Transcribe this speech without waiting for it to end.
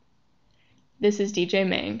This is DJ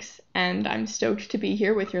Manx, and I'm stoked to be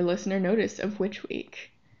here with your listener notice of Witch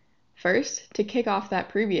Week. First, to kick off that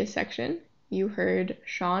previous section, you heard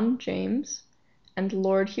Sean James and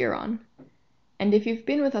Lord Huron. And if you've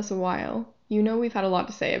been with us a while, you know we've had a lot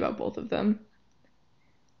to say about both of them.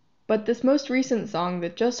 But this most recent song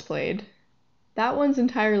that just played, that one's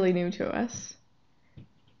entirely new to us.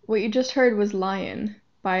 What you just heard was Lion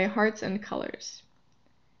by Hearts and Colors.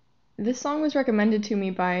 This song was recommended to me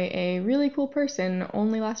by a really cool person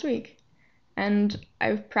only last week, and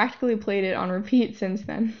I've practically played it on repeat since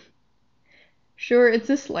then. Sure, it's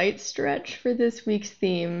a slight stretch for this week's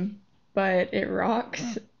theme, but it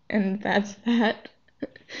rocks, and that's that.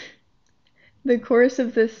 The chorus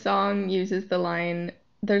of this song uses the line,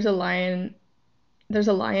 there's a lion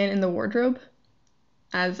in the wardrobe,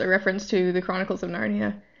 as a reference to the Chronicles of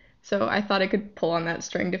Narnia. So I thought I could pull on that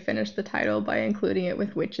string to finish the title by including it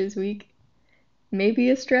with Witches Week.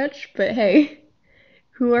 Maybe a stretch, but hey,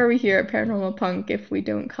 who are we here at Paranormal Punk if we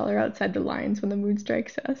don't color outside the lines when the mood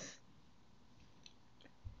strikes us?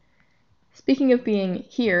 Speaking of being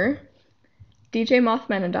here, DJ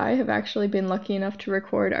Mothman and I have actually been lucky enough to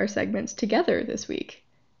record our segments together this week,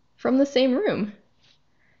 from the same room.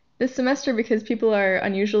 This semester, because people are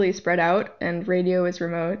unusually spread out and radio is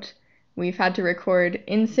remote, we've had to record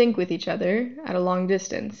in sync with each other at a long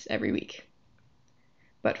distance every week.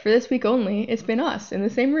 But for this week only, it's been us in the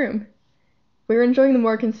same room. We're enjoying the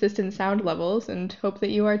more consistent sound levels and hope that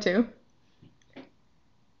you are too.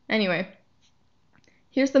 Anyway,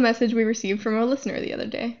 here's the message we received from a listener the other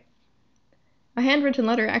day. A handwritten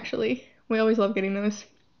letter, actually. We always love getting those.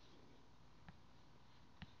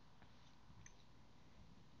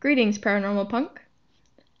 Greetings, Paranormal Punk.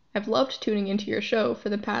 I've loved tuning into your show for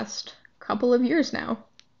the past couple of years now.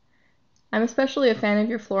 I'm especially a fan of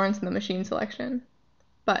your Florence and the Machine selection.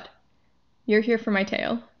 But you're here for my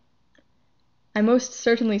tale. I most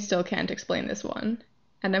certainly still can't explain this one,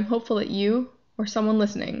 and I'm hopeful that you, or someone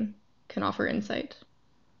listening, can offer insight.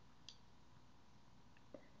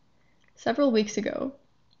 Several weeks ago,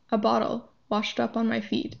 a bottle washed up on my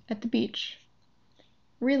feet at the beach.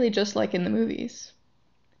 Really just like in the movies.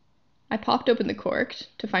 I popped open the cork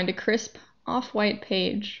to find a crisp, off-white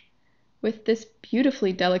page with this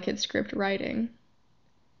beautifully delicate script writing.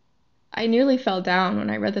 I nearly fell down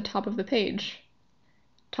when I read the top of the page.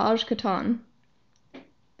 Taj Katan.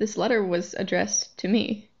 This letter was addressed to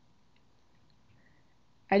me.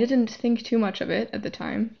 I didn't think too much of it at the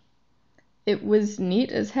time. It was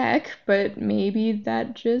neat as heck, but maybe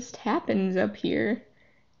that just happens up here.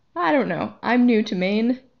 I don't know. I'm new to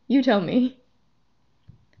Maine. You tell me.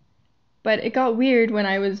 But it got weird when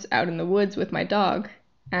I was out in the woods with my dog,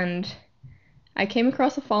 and I came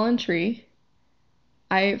across a fallen tree.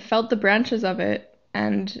 I felt the branches of it,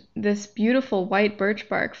 and this beautiful white birch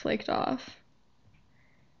bark flaked off.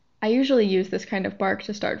 I usually use this kind of bark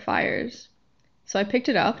to start fires, so I picked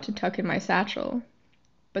it up to tuck in my satchel,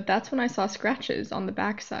 but that's when I saw scratches on the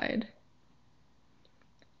backside.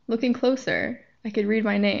 Looking closer, I could read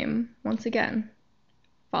my name once again,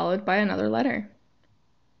 followed by another letter.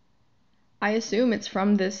 I assume it's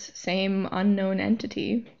from this same unknown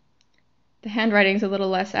entity. The handwriting's a little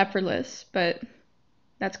less effortless, but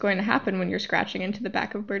that's going to happen when you're scratching into the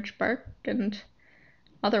back of birch bark, and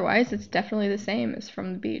otherwise it's definitely the same as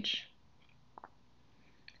from the beach.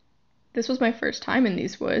 This was my first time in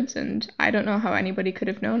these woods, and I don't know how anybody could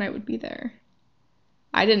have known I would be there.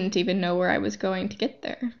 I didn't even know where I was going to get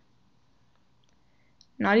there.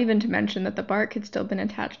 Not even to mention that the bark had still been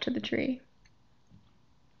attached to the tree.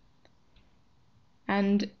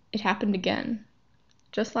 And it happened again,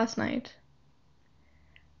 just last night.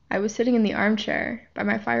 I was sitting in the armchair by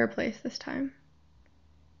my fireplace this time.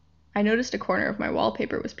 I noticed a corner of my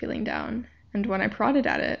wallpaper was peeling down, and when I prodded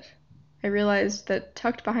at it, I realized that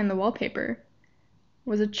tucked behind the wallpaper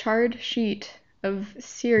was a charred sheet of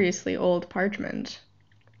seriously old parchment.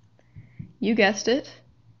 You guessed it,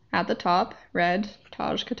 at the top read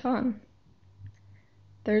Taj Katan.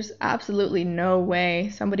 There's absolutely no way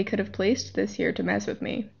somebody could have placed this here to mess with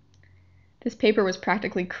me. This paper was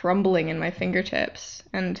practically crumbling in my fingertips,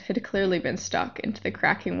 and had clearly been stuck into the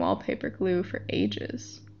cracking wallpaper glue for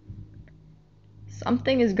ages.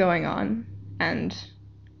 Something is going on, and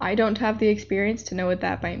I don't have the experience to know what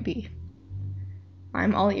that might be.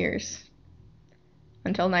 I'm all ears.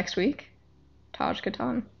 Until next week, Taj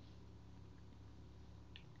Katan.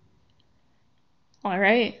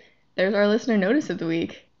 Alright, there's our listener notice of the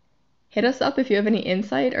week. Hit us up if you have any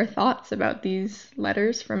insight or thoughts about these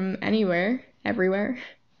letters from anywhere, everywhere.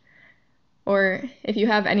 Or if you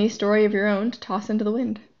have any story of your own to toss into the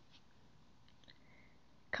wind.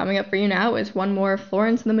 Coming up for you now is one more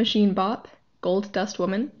Florence and the Machine bop, Gold Dust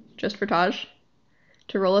Woman, just for Taj,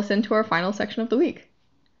 to roll us into our final section of the week.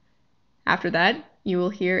 After that, you will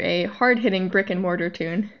hear a hard-hitting brick and mortar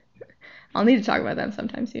tune. I'll need to talk about that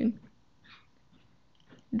sometime soon.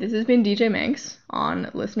 This has been DJ Manx on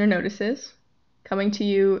Listener Notices, coming to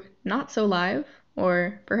you not so live,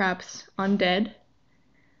 or perhaps undead,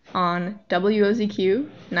 on WOZQ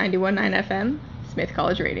 91.9 FM, Smith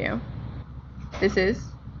College Radio. This is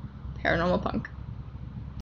Paranormal Punk.